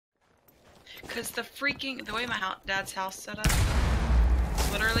Because the way my dad's house set up,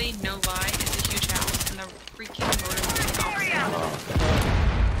 literally, no lie, is a huge house, and the freaking motor is opposite.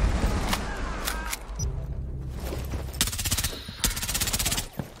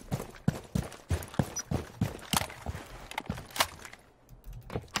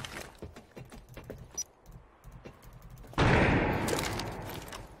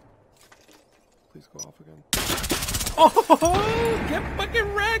 Please go off again. Oh, get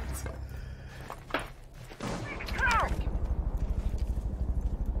fucking wrecked!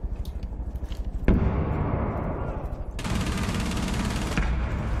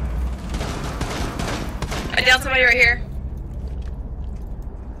 I downed somebody right here.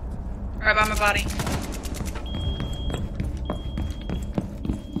 Right by my body.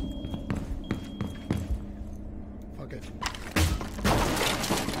 Okay.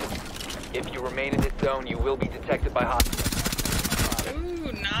 If you remain in this zone, you will be detected by hostiles.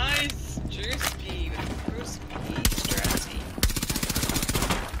 Ooh, nice. True speed. True speed strategy.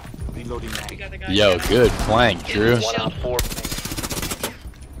 Reloading mag. Yo, good flank, Drew. 1 on 4.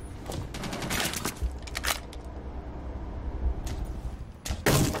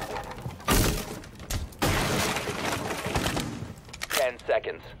 10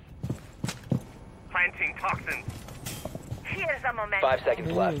 seconds. Planting toxins. Here's a moment. 5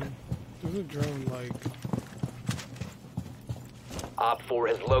 seconds left. There's a drone, like... Op 4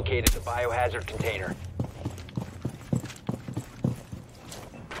 has located the biohazard container.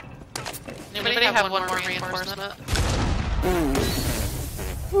 Anybody have one more reinforcement?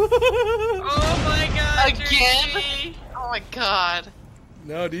 Oh my god. Again? Jersey. Oh my god.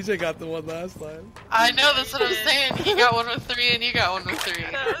 No, DJ got the one last time. I know, that's what I'm saying. He got one with 3 and you got one with 3.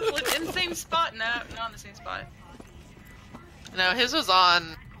 That was in the same spot. No, not in the same spot. No, his was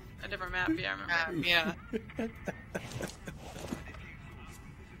on. A different map, yeah, I remember. Yeah.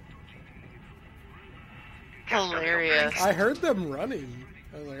 Hilarious. I heard them running.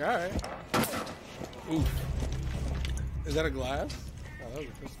 I was like, alright. Oof. Is that a glass? Oh, that was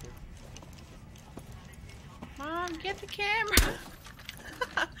a pistol. Mom, get the camera.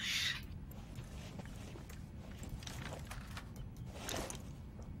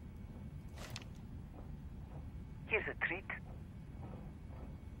 Here's a treat.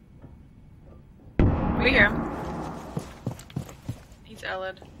 We hear him. He's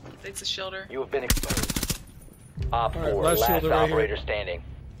Eled. It's a shielder. You have been exposed. Op 4, last last shielder right operator standing.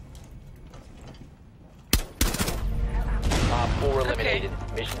 Op 4 eliminated.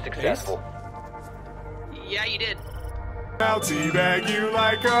 Mission successful. Yeah, you did. I'll teabag you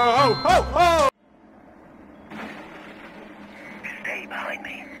like a ho ho ho! Stay behind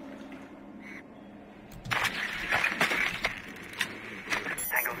me.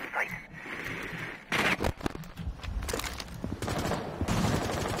 Tango in sight.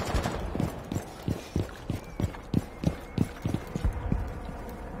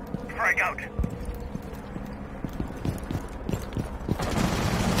 Frag out.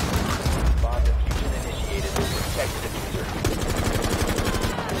 Bomb diffusion initiated. Protect the diffuser.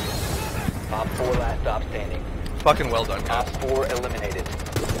 Op 4 last stop standing. Fucking well done, Op guys. 4 eliminated.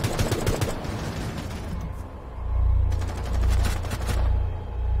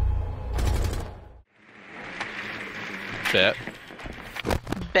 Bet.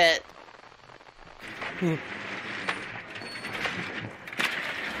 Bet.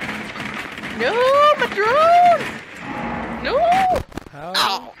 No, my drone! No! How?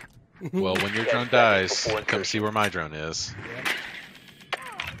 Ow! Well, when your drone dies, come see where my drone is.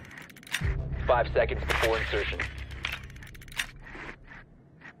 5 seconds before insertion.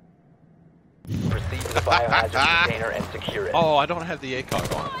 Proceed to the biohazard container and secure it. Oh, I don't have the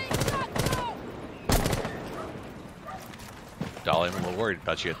ACOG on. Dolly, I'm a little worried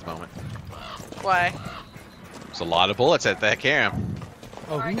about you at the moment. Why? There's a lot of bullets at that cam.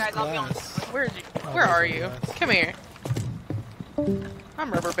 Oh, Alright, who's guys, I'll be on. glass? Where Oh, are there's you? glass. Come here.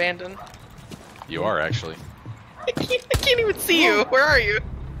 I'm rubber banding. You are actually. I can't even see you. Where are you?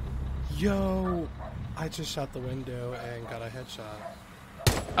 Yo, I just shot the window and got a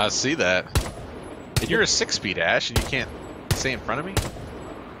headshot. I see that. And you're a 6-speed, Ash, and you can't stay in front of me?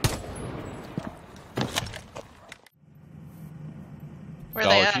 Where are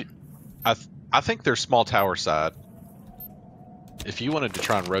they if at? I think they're small tower side. If you wanted to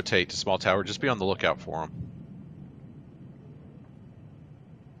try and rotate to small tower, just be on the lookout for them.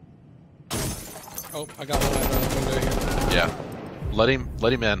 Oh, I got one out the window here. Yeah. Let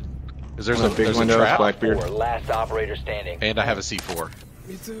him in. Because there's a big there's window, a trap, Blackbeard. 4 last operator standing. and I have a C4.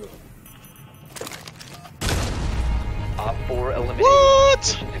 Me too. Op 4 eliminated. What?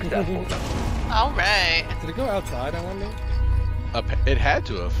 Mission successful. All right. Did it go outside, I wonder? It had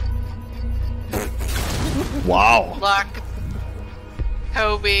to have. Wow. Luck.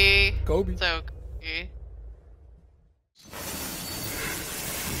 Kobe. Kobe. So Kobe.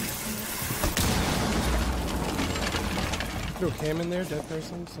 Throw a cam in there, dead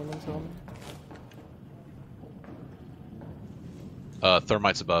person, someone tell me.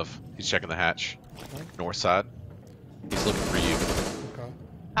 Thermite's above. He's checking the hatch. Okay. North side. He's looking for you. Okay.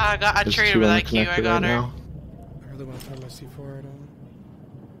 I There's traded two with on the IQ. I connector got right her. now. I really want to turn my C4 right on.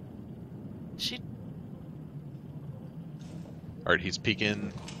 She. Alright, he's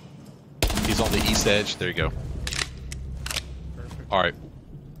peeking. He's on the east edge. There you go. Perfect. Alright.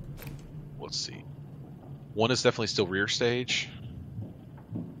 Let's see. One is definitely still rear stage.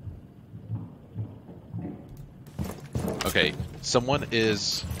 Okay, someone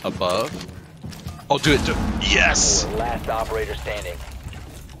is above. Oh, do it. Yes! Last operator standing.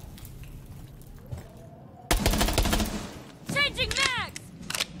 Changing mags!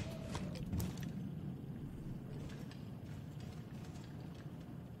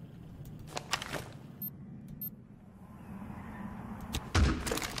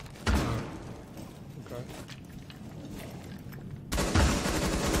 Okay.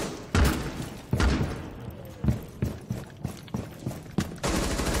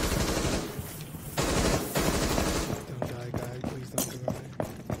 Don't die, guy. Please don't die.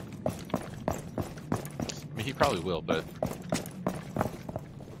 I mean, he probably will, but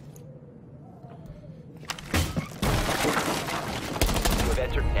You have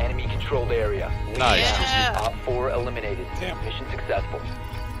entered an enemy-controlled area. Lead Nice. Yeah. Op 4 eliminated. Damn. Mission successful.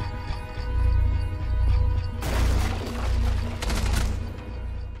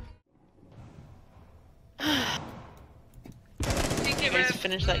 Think it Ready to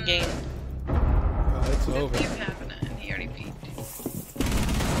finish that game. Oh, it's over. You having it, and he already peeked.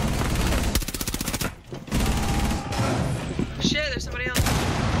 Shit, there's somebody else.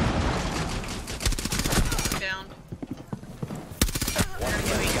 Down. One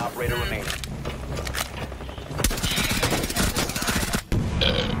friendly operator remaining.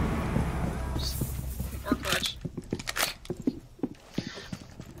 Or clutch.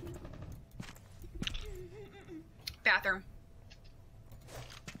 Bathroom.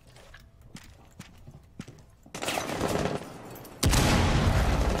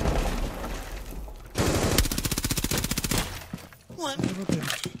 One. Son of a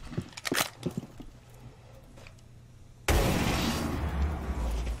bitch.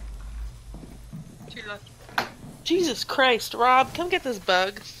 Two left. Jesus Christ, Rob, come get this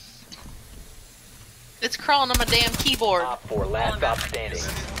bug. It's crawling on my damn keyboard. Op 4 last stop standing.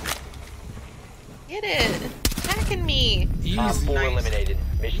 Get it. It's attacking me. Op 4 Nice. eliminated.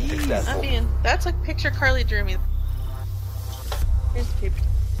 Mission I successful. mean, that's a picture Carly drew me. Here's the paper.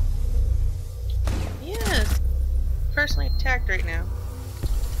 Yes. Personally attacked right now.